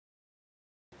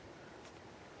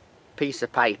piece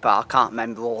of paper, I can't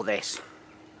remember all this.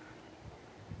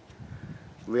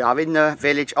 We are in the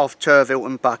village of Turville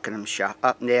in Buckinghamshire,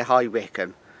 up near High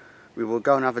Wycombe. We will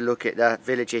go and have a look at the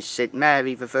village's St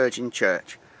Mary the Virgin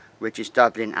Church, which is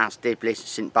dubbed as Dibley's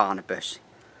St Barnabas.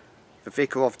 The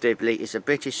Vicar of Dibley is a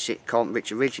British sitcom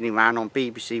which originally ran on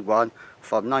BBC One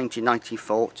from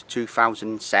 1994 to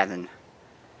 2007.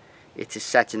 It is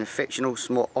set in a fictional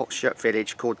small Oxfordshire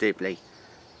village called Dibley,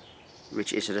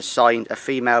 which is assigned a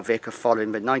female vicar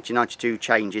following the 1992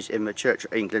 changes in the Church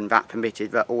of England that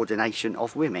permitted the ordination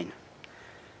of women.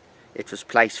 It was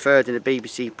placed third in the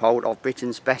BBC poll of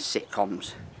Britain's best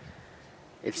sitcoms.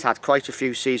 It's had quite a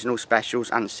few seasonal specials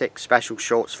and 6 special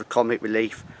shorts for comic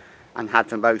relief, and had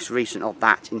the most recent of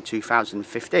that in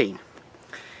 2015.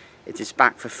 It is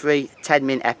back for 3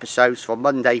 10-minute episodes for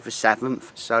Monday the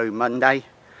 7th, so Monday,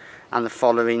 and the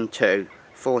following 2,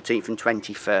 14th and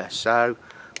 21st. So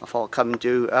I thought I'd come and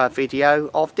do a video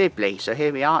of Dibley. So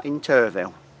here we are in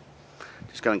Turville.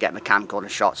 Just go and get my camcorder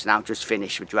shots now, just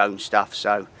finished with drone stuff,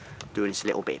 so doing this a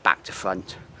little bit back to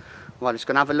front. Well, just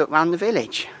going to have a look around the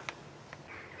village.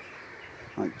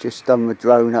 I've just done the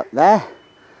drone up there.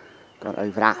 Got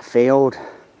over that field,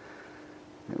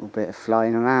 a little bit of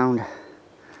flying around.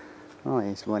 Oh,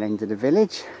 here's one end of the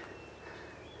village.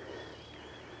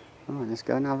 Oh, let's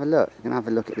go and have a look. We're going to have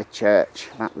a look at the church.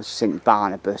 That was St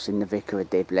Barnabas in the Vicar of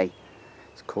Dibley.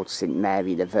 It's called St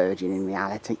Mary the Virgin in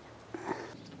reality.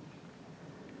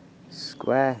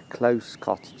 Square close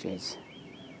cottages.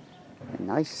 Very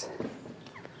nice.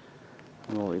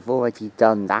 Oh, we've already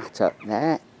done that up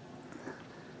there.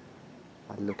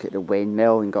 I look at the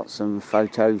windmill and got some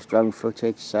photos, drone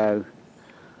footage, so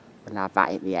we'll have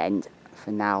that at the end.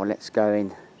 For now, let's go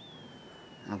and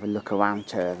have a look around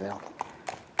Turville.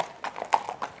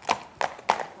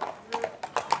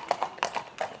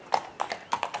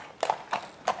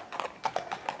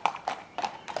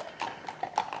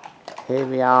 Here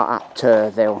we are at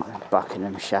Turville,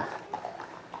 Buckinghamshire,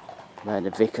 where the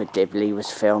Vicar of Dibley was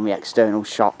filming external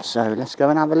shots, so let's go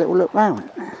and have a little look round.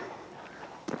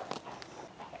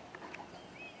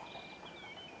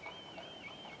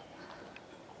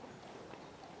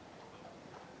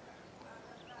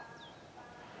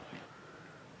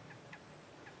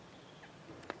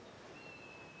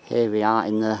 Here we are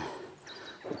in the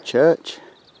church,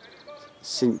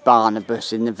 St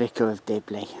Barnabas in the Vicar of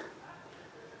Dibley.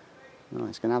 Right,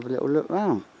 let's go and have a little look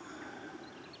round.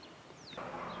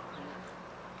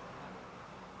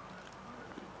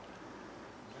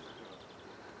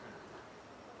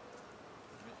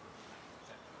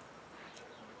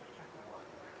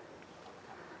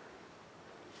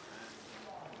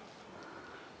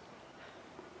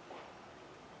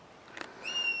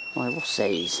 Right, what's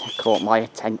these? Caught my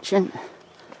attention.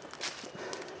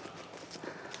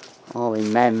 Oh,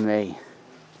 in memory.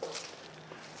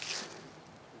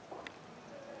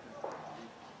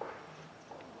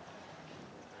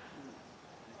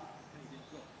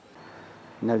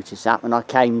 Noticed that when I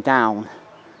came down.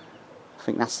 I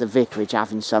think that's the vicarage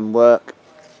having some work.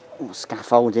 Or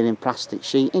scaffolding and plastic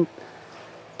sheeting.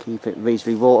 Keep it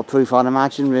reasonably waterproof, I'd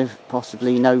imagine, with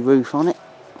possibly no roof on it.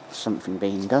 Something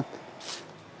being done.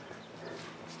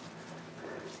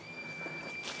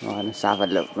 Right, let's have a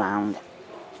look round.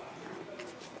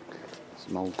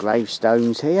 Some old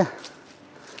gravestones here.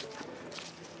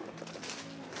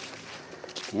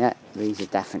 Yeah, these are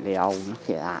definitely old. Look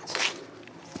at that.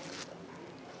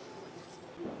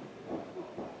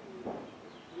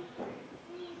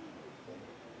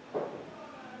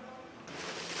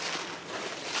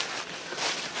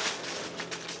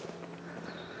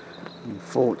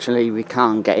 Unfortunately, we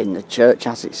can't get in the church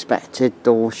as expected.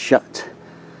 Doors shut.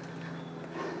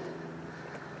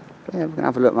 Yeah, we're going to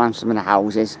have a look around some of the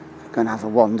houses. We're going to have a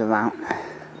wander around.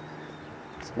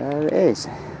 So there it is.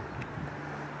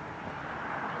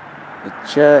 The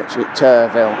church at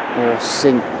Turville, or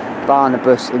St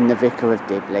Barnabas in the Vicar of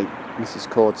Dibley. This is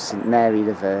called St Mary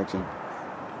the Virgin.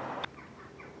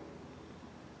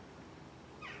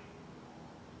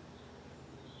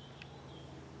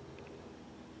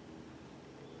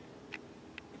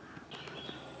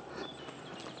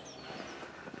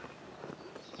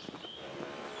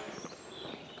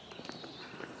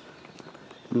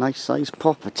 Nice sized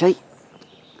property,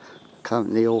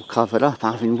 currently all covered up,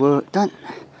 having work done.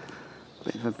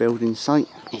 Bit of a building site.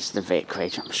 It's the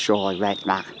vicarage, I'm sure I read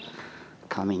that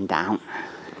coming down.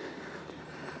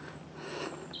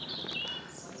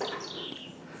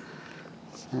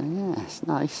 So yeah, it's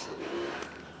nice.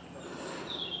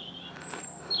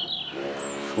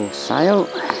 For sale.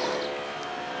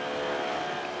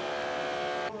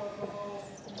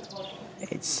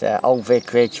 It's It's old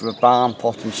vicarage with barn,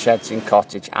 pot and sheds and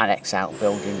cottage, annex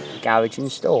outbuilding, garage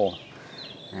and store.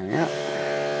 There we are.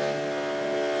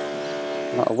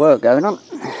 A lot of work going on.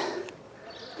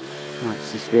 Right,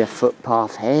 seems to be a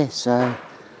footpath here, so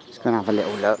just going to have a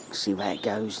little look, see where it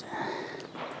goes.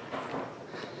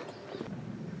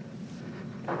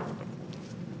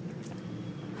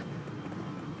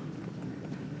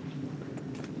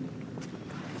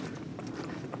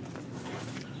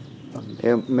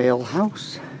 Mill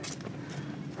house.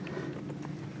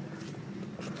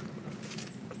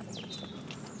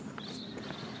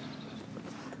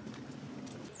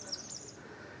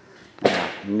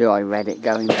 I knew I read it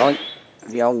going by.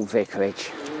 The old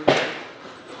vicarage.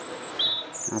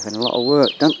 Having a lot of work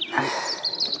done.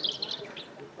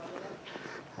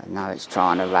 And now it's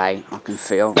trying to rain. I can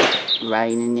feel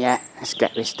rain in the air. Let's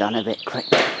get this done a bit quick.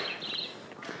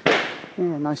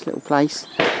 Yeah, nice little place.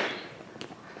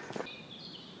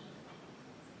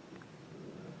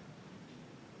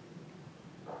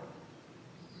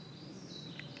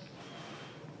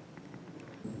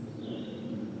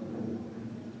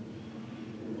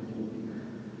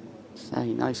 So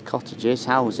nice cottages,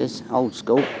 houses, old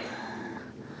school.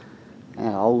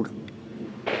 They're old.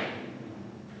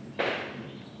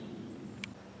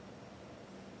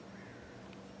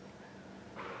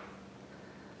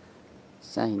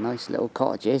 So nice little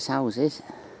cottages, houses.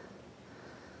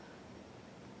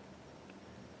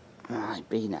 Right,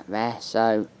 been up there,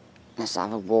 so let's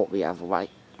have a walk the other way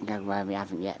and go where we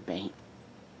haven't yet been.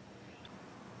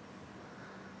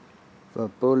 The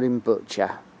Bull and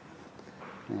Butcher.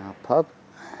 Our pub.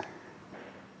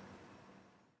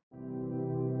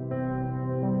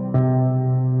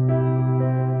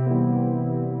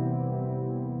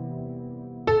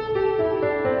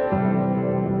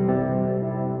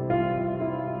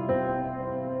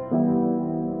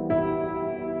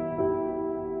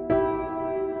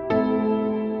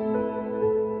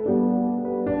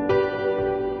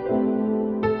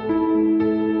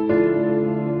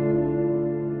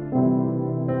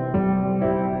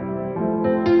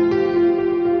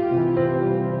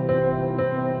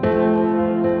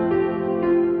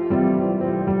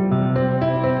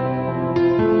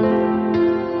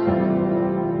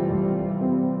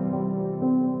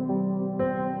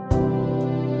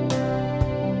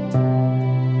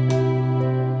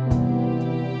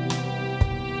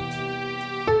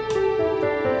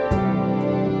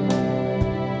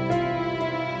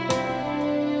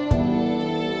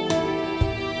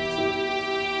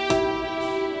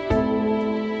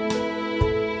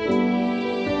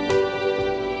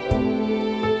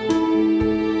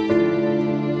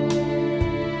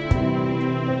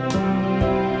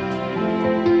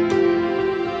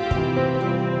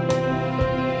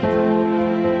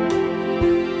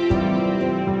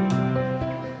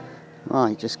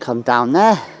 Right, just come down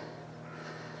there.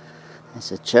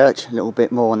 There's a church, a little bit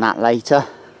more on that later.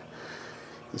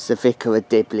 It's the Vicar of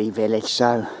Dibley village,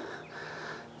 so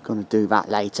I'm going to do that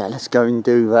later. Let's go and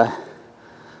do the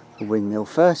windmill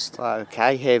first.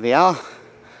 Okay, here we are.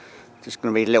 Just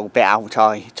going to read a little bit out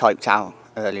I typed out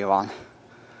earlier on.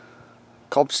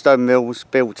 Cobstone Mill was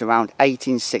built around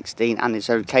 1816 and is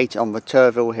located on the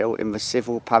Turville Hill in the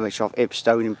civil parish of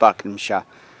Abingdon in Buckinghamshire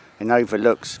and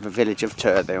overlooks the village of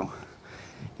Turville.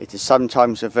 It is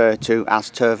sometimes referred to as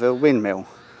Turville Windmill.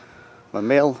 The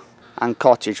mill and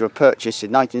cottage were purchased in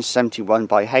 1971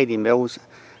 by Haley Mills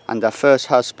and her first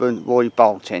husband Roy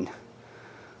Bolton.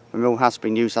 The mill has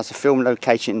been used as a film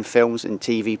location in films and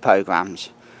TV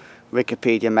programmes.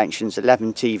 Wikipedia mentions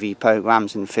 11 TV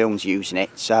programmes and films using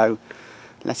it, so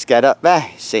let's get up there.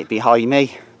 See it behind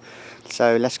me.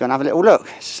 So let's go and have a little look.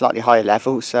 It's a slightly higher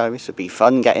level, so this will be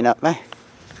fun getting up there.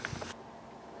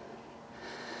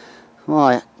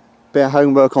 Right, bit of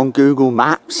homework on Google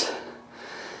Maps.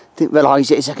 Didn't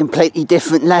realise it's a completely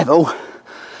different level.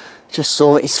 Just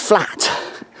saw it's flat.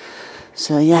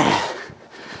 So yeah,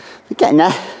 we're getting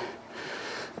there.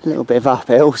 A little bit of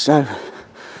uphill, so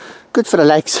good for the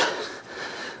legs.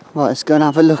 Right, let's go and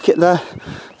have a look at the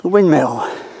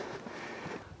windmill.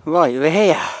 Right, we're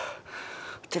here.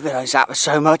 I didn't realise that was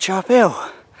so much uphill.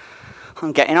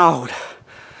 I'm getting old.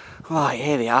 Right,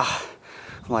 here we are.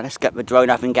 Right, let's get the drone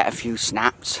up and get a few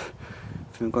snaps.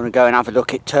 I'm going to go and have a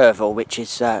look at Turville, which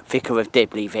is Vicar of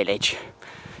Dibley village.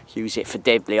 Use it for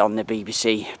Dibley on the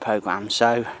BBC programme.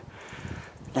 So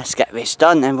let's get this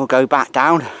done, then we'll go back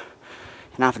down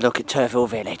and have a look at Turville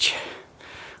village.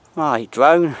 Right,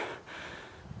 drone,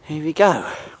 here we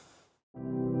go.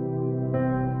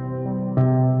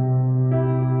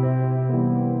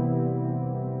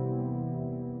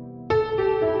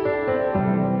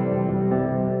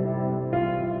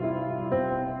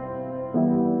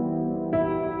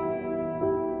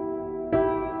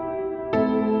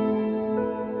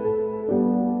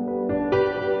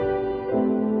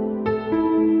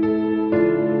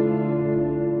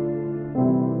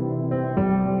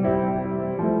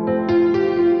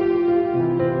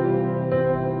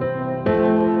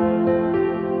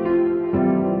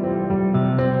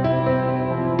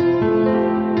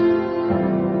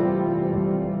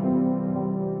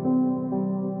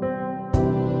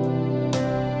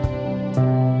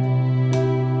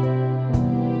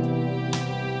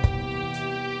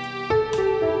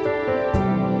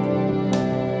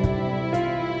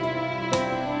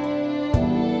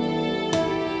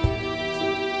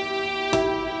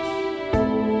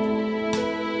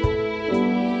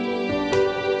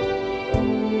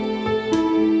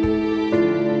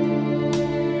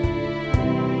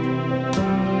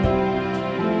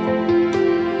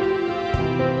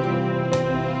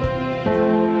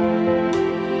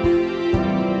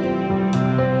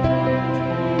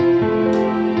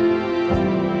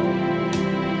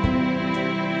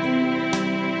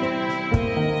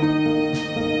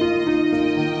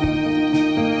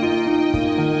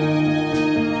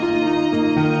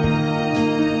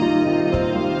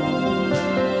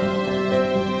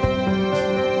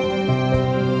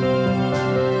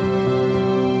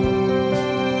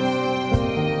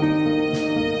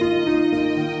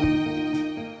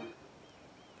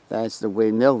 the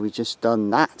windmill. We just done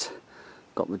that.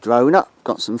 Got the drone up,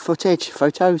 got some footage,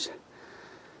 photos.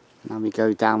 Now we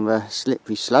go down the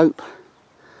slippery slope,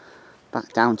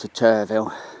 back down to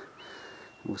Turville.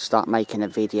 We'll start making a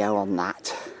video on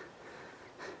that.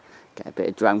 Get a bit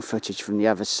of drone footage from the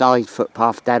other side,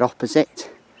 footpath dead opposite.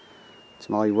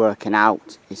 To my working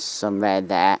out is somewhere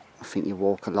there. I think you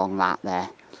walk along that there,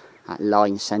 that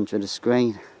line centre of the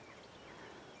screen.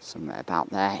 Somewhere about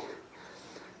there.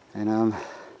 And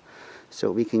so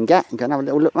what we can get and go and have a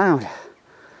little look round.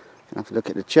 And have a look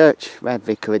at the church where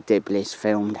Vicar of Dibley is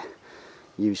filmed,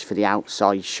 used for the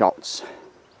outside shots.